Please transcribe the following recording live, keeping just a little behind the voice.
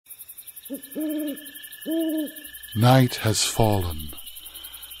Night has fallen,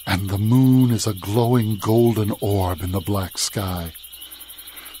 and the moon is a glowing golden orb in the black sky.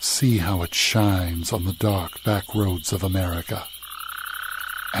 See how it shines on the dark back roads of America,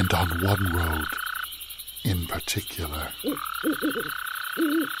 and on one road in particular.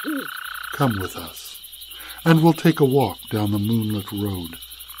 Come with us, and we'll take a walk down the moonlit road,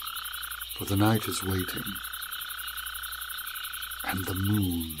 for the night is waiting, and the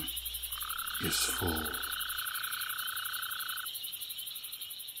moon is full.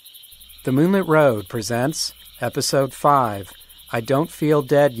 The Moonlit Road presents Episode 5, I Don't Feel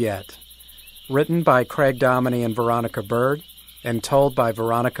Dead Yet, written by Craig Dominey and Veronica Byrd, and told by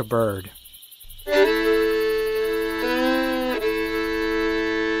Veronica Byrd.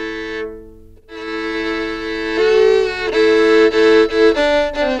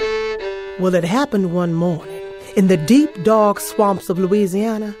 Well, it happened one morning in the deep, dark swamps of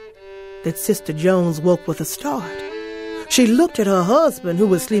Louisiana that Sister Jones woke with a start. She looked at her husband, who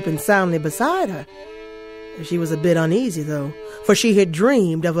was sleeping soundly beside her. She was a bit uneasy, though, for she had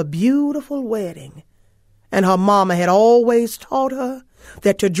dreamed of a beautiful wedding, and her mama had always taught her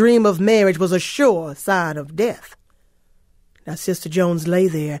that to dream of marriage was a sure sign of death. Now, Sister Jones lay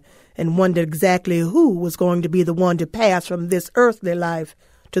there and wondered exactly who was going to be the one to pass from this earthly life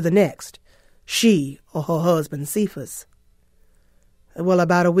to the next, she or her husband Cephas. Well,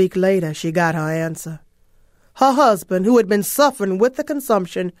 about a week later, she got her answer. Her husband, who had been suffering with the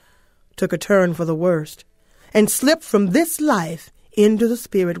consumption, took a turn for the worst and slipped from this life into the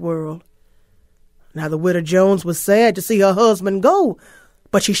spirit world. Now, the widow Jones was sad to see her husband go,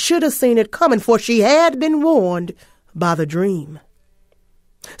 but she should have seen it coming, for she had been warned by the dream.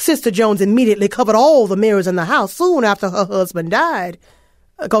 Sister Jones immediately covered all the mirrors in the house soon after her husband died,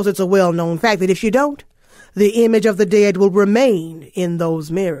 because it's a well-known fact that if you don't, the image of the dead will remain in those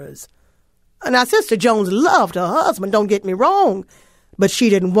mirrors. Now, Sister Jones loved her husband, don't get me wrong, but she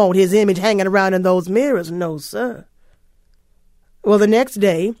didn't want his image hanging around in those mirrors, no, sir. Well, the next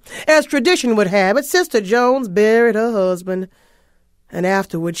day, as tradition would have it, Sister Jones buried her husband, and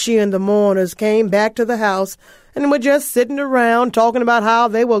afterwards she and the mourners came back to the house and were just sitting around talking about how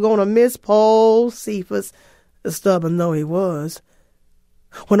they were going to miss Paul Cephas, stubborn though he was,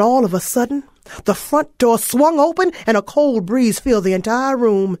 when all of a sudden the front door swung open and a cold breeze filled the entire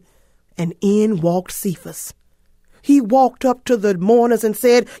room, and in walked Cephas. He walked up to the mourners and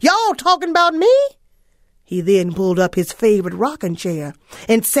said, "Y'all talking about me?" He then pulled up his favorite rocking chair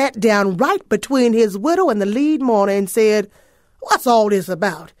and sat down right between his widow and the lead mourner and said, "What's all this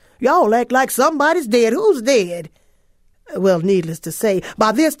about? Y'all act like somebody's dead. Who's dead?" Well, needless to say,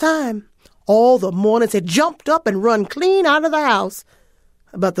 by this time, all the mourners had jumped up and run clean out of the house.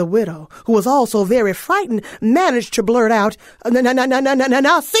 But the widow, who was also very frightened, managed to blurt out,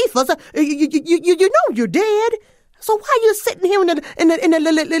 "Now, Cephas, you know you're dead. So why are you sitting here in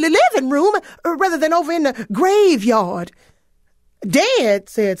the living room rather than over in the graveyard?" "Dead,"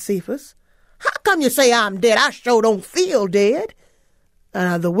 said Cephas. "How come you say I'm dead? I sure don't feel dead."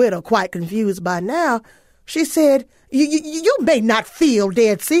 The widow, quite confused by now, she said, You may not feel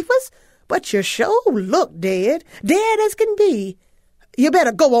dead, Cephas, but you sure look dead, dead as can be. You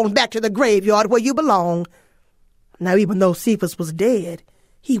better go on back to the graveyard where you belong." Now, even though Cephas was dead,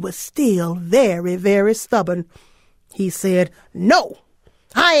 he was still very, very stubborn. He said, "No,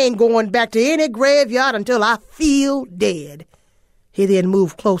 I ain't going back to any graveyard until I feel dead." He then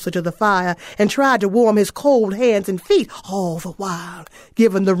moved closer to the fire and tried to warm his cold hands and feet, all the while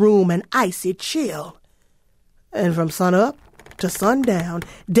giving the room an icy chill. And from sunup to sundown,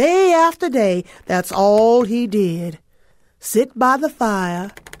 day after day, that's all he did. Sit by the fire,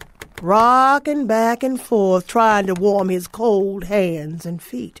 rocking back and forth, trying to warm his cold hands and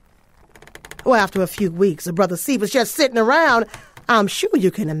feet. Well, after a few weeks of Brother Cephas just sitting around, I'm sure you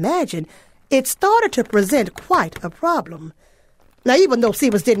can imagine, it started to present quite a problem. Now, even though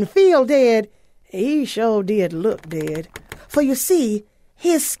Cephas didn't feel dead, he sure did look dead. For you see,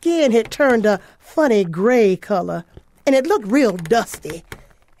 his skin had turned a funny gray color, and it looked real dusty.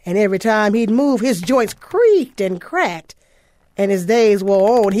 And every time he'd move, his joints creaked and cracked. And as days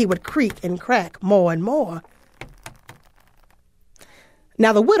wore on, he would creak and crack more and more.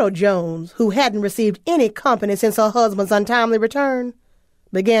 Now, the widow Jones, who hadn't received any company since her husband's untimely return,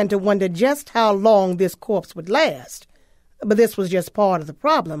 began to wonder just how long this corpse would last. But this was just part of the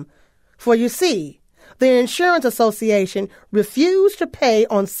problem. For you see, the Insurance Association refused to pay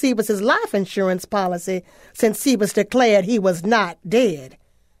on Cephas's life insurance policy since Cephas declared he was not dead.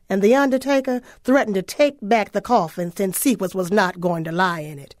 And the undertaker threatened to take back the coffin since Cephas was not going to lie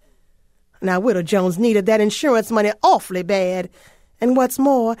in it. Now, Widow Jones needed that insurance money awfully bad, And what's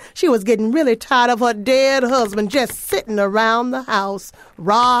more, she was getting really tired of her dead husband just sitting around the house,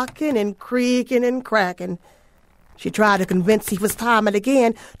 rocking and creaking and cracking. She tried to convince Cephas time and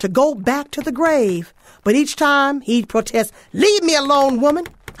again to go back to the grave, but each time he'd protest, "Leave me alone, woman.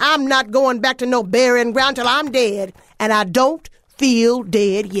 I'm not going back to no burying ground till I'm dead, and I don't feel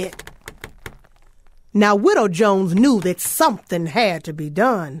dead yet." Now, Widow Jones knew that something had to be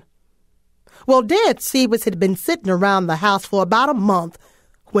done. Well, dead Cephas had been sitting around the house for about a month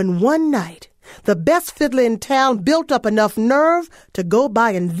when one night the best fiddler in town built up enough nerve to go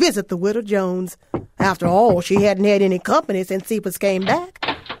by and visit the Widow Jones. After all, she hadn't had any company since Cephas came back.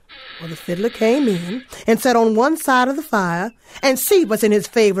 Well, the fiddler came in and sat on one side of the fire, and Cephas in his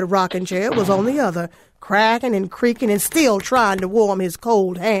favorite rocking chair was on the other, cracking and creaking and still trying to warm his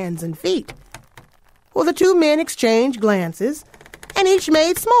cold hands and feet. Well, the two men exchanged glances, and each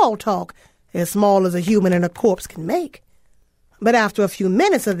made small talk, as small as a human and a corpse can make. But after a few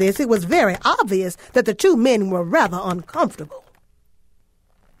minutes of this, it was very obvious that the two men were rather uncomfortable.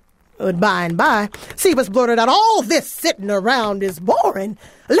 But by and by, Cephas blurted out, "All this sitting around is boring.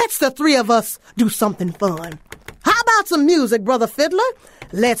 Let's the three of us do something fun. How about some music, brother fiddler?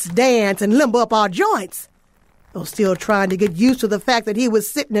 Let's dance and limber up our joints." Though still trying to get used to the fact that he was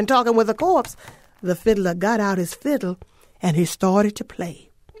sitting and talking with a corpse, the fiddler got out his fiddle and he started to play.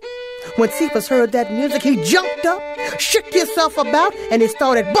 When Cephas heard that music, he jumped up, shook himself about, and he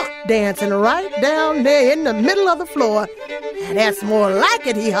started buck dancing right down there in the middle of the floor. "And that's more like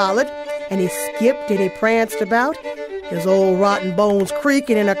it," he hollered, and he skipped and he pranced about, his old rotten bones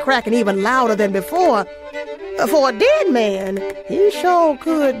creaking and a-cracking even louder than before. For a dead man, he sure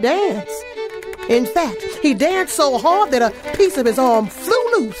could dance. In fact, he danced so hard that a piece of his arm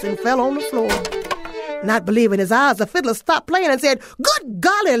flew loose and fell on the floor. Not believing his eyes, the fiddler stopped playing and said, "Good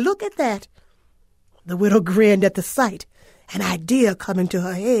golly, look at that." The widow grinned at the sight, an idea coming to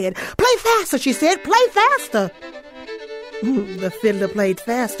her head. "Play faster," she said, "play faster." The fiddler played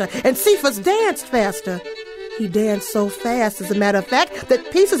faster, and Cephas danced faster. He danced so fast, as a matter of fact,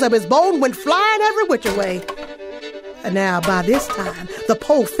 that pieces of his bone went flying every which way. And now, by this time, the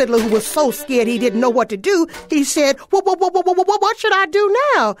poor fiddler, who was so scared he didn't know what to do, he said, What should I do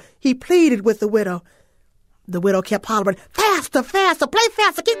now?" He pleaded with the widow. The widow kept hollering, "Faster, faster, play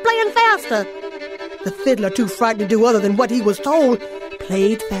faster, keep playing faster." The fiddler, too frightened to do other than what he was told,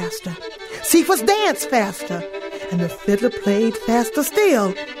 played faster. Cephas danced faster, and the fiddler played faster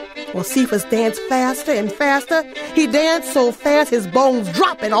still. Well, Cephas danced faster and faster. He danced so fast his bones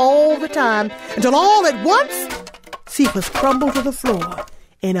dropping all the time, until all at once, Cephas crumbled to the floor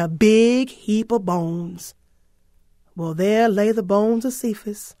in a big heap of bones. Well, there lay the bones of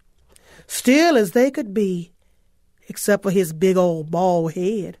Cephas, still as they could be, except for his big old bald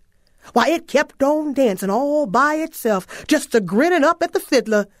head. Why, it kept on dancing all by itself, just a-grinning up at the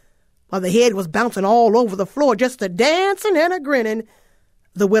fiddler, while the head was bouncing all over the floor, just a-dancing and a-grinning.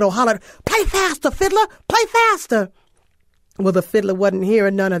 The widow hollered, "Play faster, fiddler, play faster." Well, the fiddler wasn't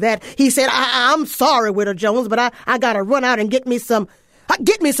hearing none of that. He said, I'm sorry, Widow Jones, but I gotta run out and get me some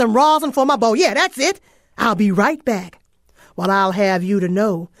rosin for my bow. Yeah, that's it. I'll be right back. Well, I'll have you to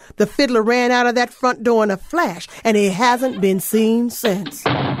know, the fiddler ran out of that front door in a flash, and he hasn't been seen since.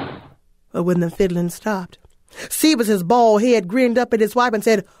 But when the fiddling stopped, Cephas's bald head grinned up at his wife and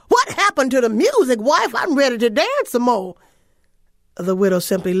said, "What happened to the music, wife? I'm ready to dance some more." The widow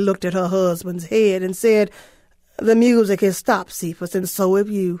simply looked at her husband's head and said, "The music has stopped, Cephas, and so have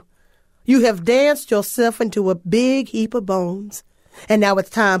you. You have danced yourself into a big heap of bones, and now it's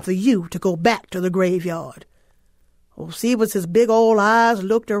time for you to go back to the graveyard." Oh, Cephas's big old eyes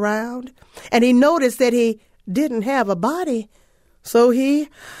looked around, and he noticed that he didn't have a body, so he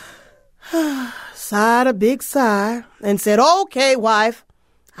sighed a big sigh and said, "Okay, wife,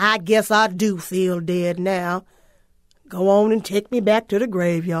 I guess I do feel dead now. Go on and take me back to the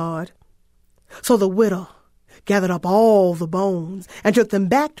graveyard." So the widow gathered up all the bones and took them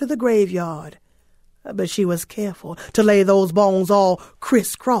back to the graveyard. But she was careful to lay those bones all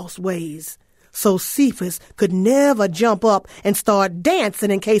crisscross ways, so Cephas could never jump up and start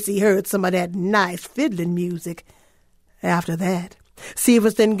dancing in case he heard some of that nice fiddling music. After that,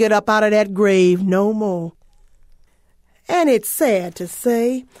 Cephas didn't get up out of that grave no more. And it's sad to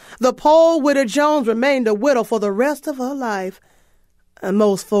say, the poor Widow Jones remained a widow for the rest of her life. And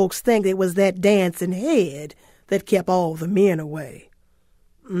most folks think it was that dancing head that kept all the men away.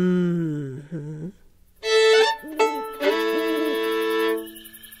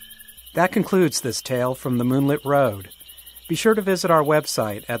 That concludes this tale from The Moonlit Road. Be sure to visit our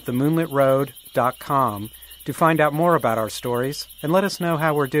website at themoonlitroad.com to find out more about our stories and let us know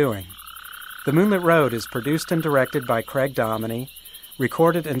how we're doing. The Moonlit Road is produced and directed by Craig Dominey,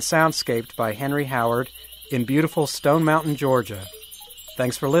 recorded and soundscaped by Henry Howard in beautiful Stone Mountain, Georgia.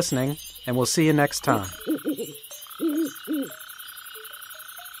 Thanks for listening, and we'll see you next time.